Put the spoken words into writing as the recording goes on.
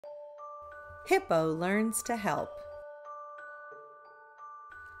Hippo learns to help.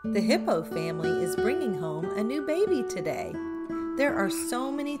 The Hippo family is bringing home a new baby today. There are so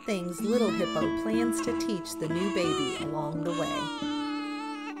many things little Hippo plans to teach the new baby along the way.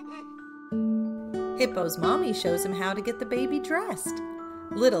 Hippo's mommy shows him how to get the baby dressed.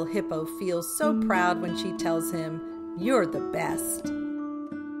 Little Hippo feels so proud when she tells him, "You're the best."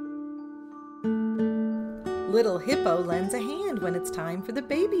 Little Hippo lends a hand when it's time for the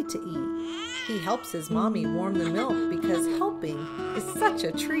baby to eat. He helps his mommy warm the milk because helping is such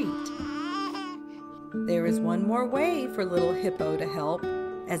a treat. There is one more way for little Hippo to help.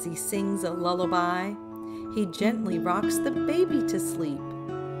 As he sings a lullaby, he gently rocks the baby to sleep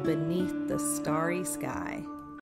beneath the starry sky.